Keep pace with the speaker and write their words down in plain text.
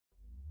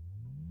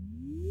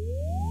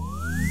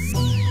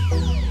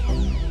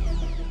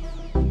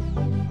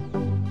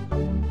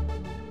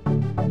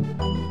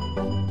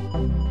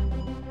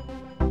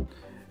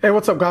Hey,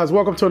 what's up guys?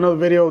 Welcome to another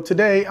video.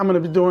 Today I'm going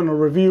to be doing a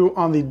review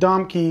on the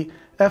Domke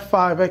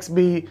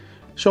F-5Xb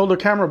shoulder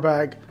camera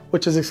bag,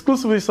 which is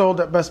exclusively sold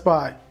at Best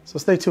Buy. So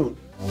stay tuned.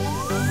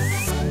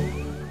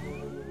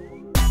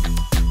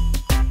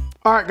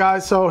 All right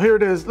guys, so here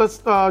it is. Let's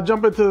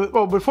jump into,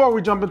 well, before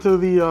we jump into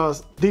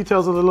the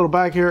details of the little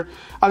bag here,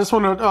 I just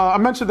want to, I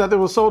mentioned that it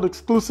was sold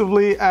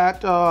exclusively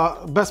at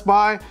Best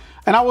Buy,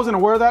 and I wasn't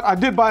aware of that. I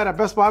did buy it at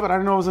Best Buy, but I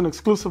didn't know it was an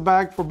exclusive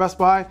bag for Best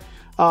Buy.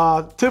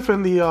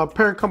 Tiffin, the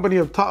parent company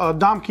of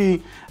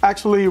Domke,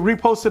 actually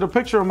reposted a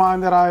picture of mine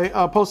that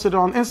I posted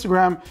on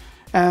Instagram,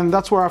 and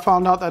that's where I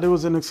found out that it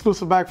was an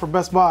exclusive bag for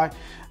Best Buy.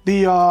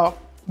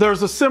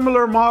 There's a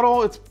similar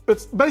model.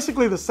 It's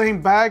basically the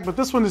same bag, but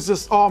this one is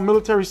just all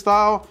military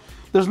style.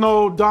 There's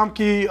no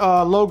Domke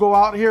logo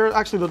out here.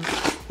 Actually,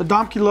 the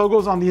Domke logo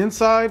is on the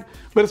inside,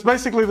 but it's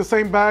basically the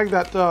same bag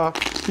that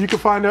you can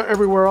find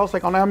everywhere else,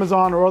 like on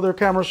Amazon or other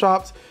camera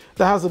shops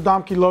that has the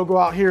Domke logo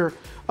out here.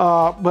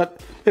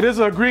 But it is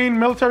a green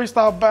military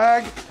style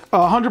bag.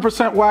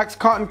 100% wax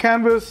cotton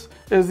canvas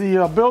is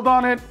the build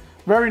on it.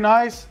 Very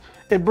nice.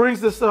 It brings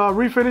this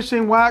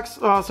refinishing wax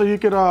so you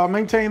could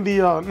maintain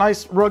the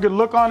nice rugged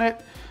look on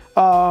it.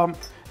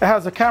 It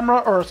has a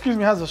camera, or excuse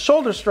me, it has a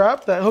shoulder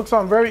strap that hooks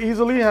on very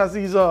easily. It has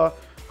these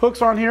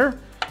hooks on here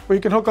where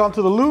you can hook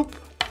onto the loop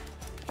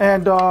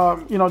and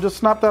you know, just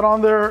snap that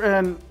on there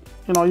and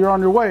you know, you're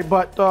on your way.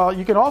 But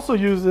you can also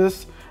use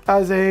this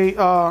as a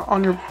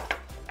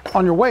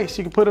on your waist.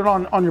 You can put it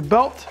on your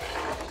belt.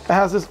 It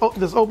has this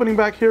opening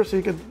back here so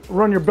you can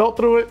run your belt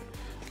through it.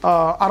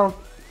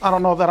 I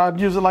don't know that I'd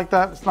use it like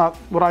that. It's not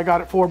what I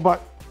got it for,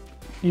 but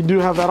you do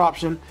have that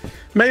option.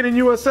 Made in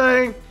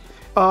USA.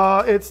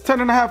 It's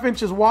 10.5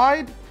 inches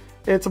wide.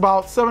 It's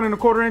about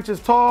 7.25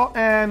 inches tall,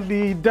 and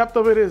the depth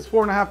of it is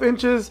 4.5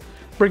 inches.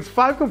 Brings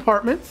 5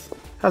 compartments.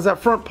 Has that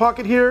front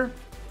pocket here.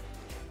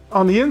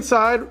 On the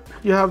inside,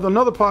 you have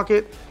another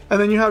pocket, and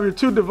then you have your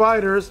 2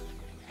 dividers,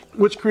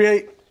 which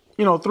create,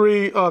 you know,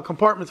 3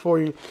 compartments for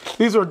you.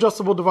 These are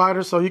adjustable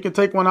dividers, so you can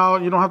take one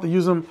out. You don't have to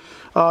use them.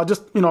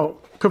 Just, you know,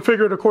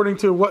 configure it according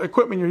to what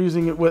equipment you're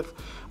using it with.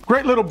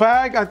 Great little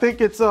bag. I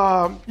think it's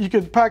you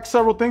could pack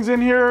several things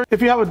in here.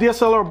 If you have a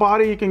DSLR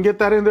body, you can get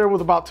that in there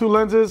with about 2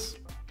 lenses.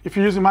 If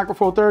you're using Micro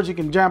Four Thirds, you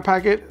can jam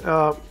pack it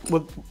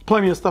with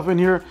plenty of stuff in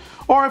here.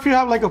 Or if you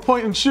have like a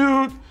point and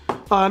shoot,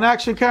 an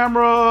action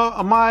camera,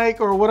 a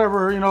mic, or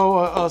whatever, you know,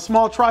 a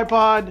small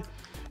tripod.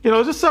 You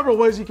know, just several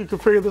ways you can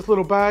configure this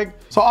little bag.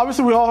 So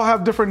obviously we all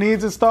have different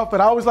needs and stuff, but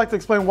I always like to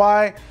explain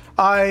why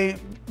I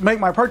make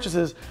my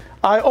purchases.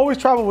 I always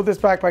travel with this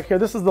backpack here.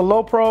 This is the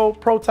Low Pro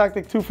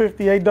Tactic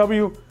 250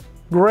 AW.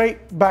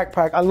 Great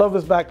backpack. I love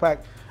this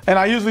backpack. And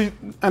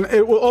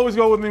it will always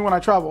go with me when I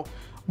travel.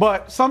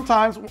 But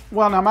sometimes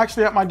when I'm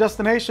actually at my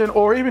destination,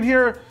 or even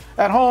here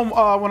at home,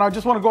 when I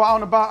just want to go out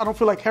and about, I don't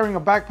feel like carrying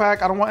a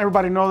backpack. I don't want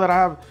everybody to know that I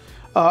have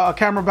a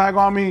camera bag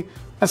on me.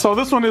 And so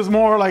this one is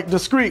more like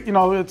discreet. You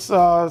know, it's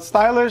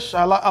stylish.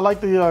 I like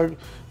the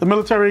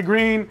military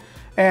green,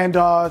 and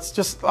it's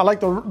just, I like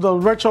the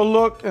retro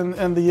look,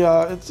 and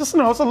it's just, you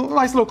know, it's a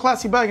nice little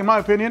classy bag in my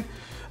opinion.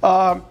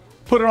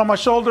 Put it on my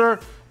shoulder,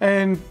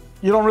 and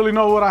you don't really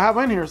know what I have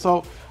in here.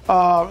 So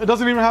it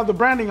doesn't even have the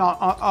branding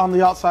on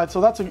the outside. So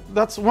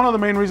that's one of the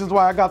main reasons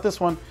why I got this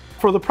one.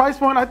 For the price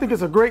point, I think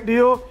it's a great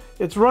deal.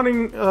 It's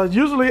running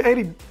usually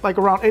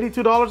around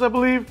 $82, I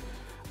believe.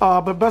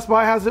 But Best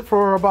Buy has it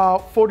for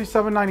about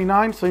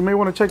 $47.99, so you may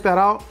want to check that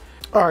out.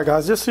 All right,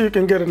 guys, just so you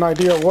can get an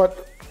idea of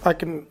what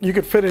you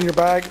could fit in your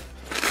bag.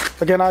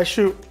 Again, I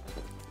shoot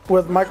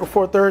with Micro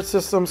Four Thirds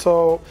system,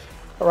 so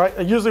all right,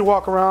 I usually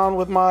walk around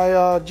with my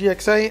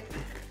GX8.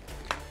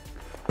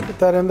 Get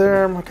that in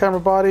there, my camera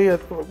body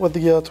with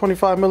the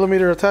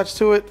 25mm attached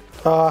to it.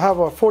 I have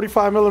a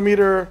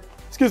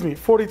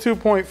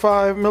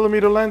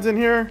 42.5mm lens in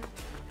here,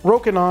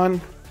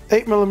 Rokinon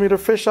 8mm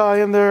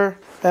fisheye in there,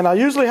 and I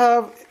usually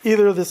have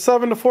either the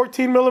 7 to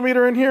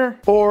 14mm in here,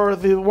 or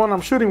the one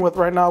I'm shooting with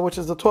right now, which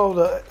is the 12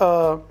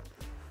 to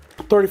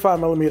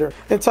 35mm.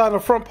 Inside the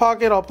front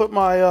pocket, I'll put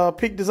my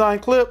Peak Design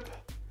clip,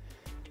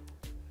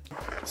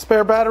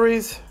 spare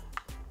batteries,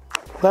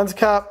 lens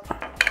cap.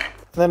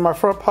 Then my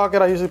front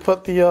pocket, I usually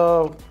put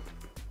the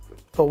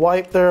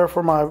wipe there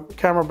for my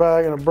camera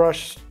bag, and a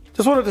brush.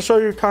 Just wanted to show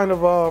you kind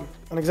of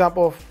an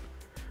example of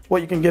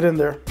what you can get in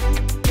there.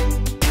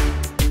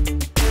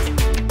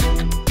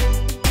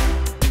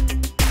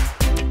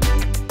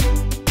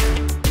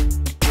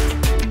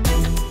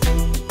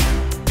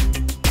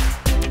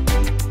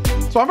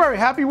 So I'm very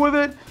happy with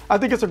it. I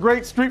think it's a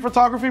great street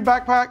photography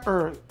backpack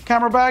or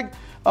camera bag.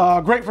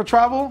 Great for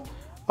travel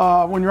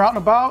when you're out and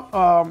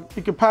about.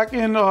 You can pack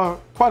in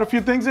quite a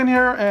few things in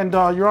here, and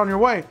you're on your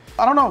way.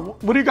 I don't know,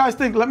 what do you guys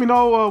think? Let me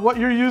know what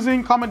you're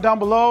using. Comment down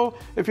below.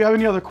 If you have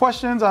any other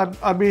questions,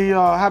 I'd be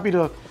happy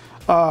to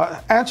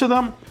answer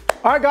them.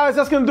 All right, guys,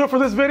 that's gonna do it for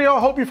this video. I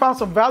hope you found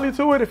some value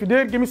to it. If you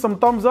did, give me some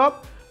thumbs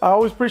up. I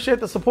always appreciate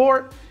the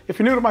support. If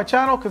you're new to my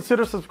channel,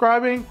 consider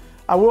subscribing.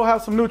 I will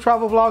have some new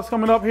travel vlogs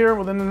coming up here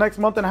within the next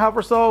month and a half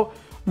or so.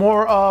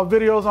 More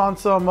videos on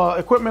some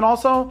equipment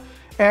also.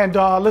 And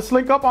let's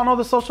link up on all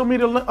the social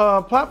media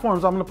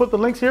platforms. I'm going to put the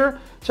links here.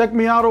 Check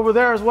me out over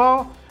there as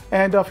well.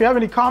 And if you have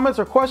any comments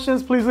or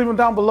questions, please leave them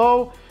down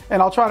below,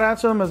 and I'll try to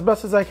answer them as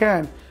best as I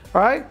can.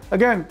 All right?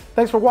 Again,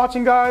 thanks for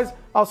watching, guys.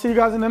 I'll see you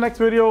guys in the next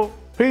video.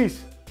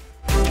 Peace.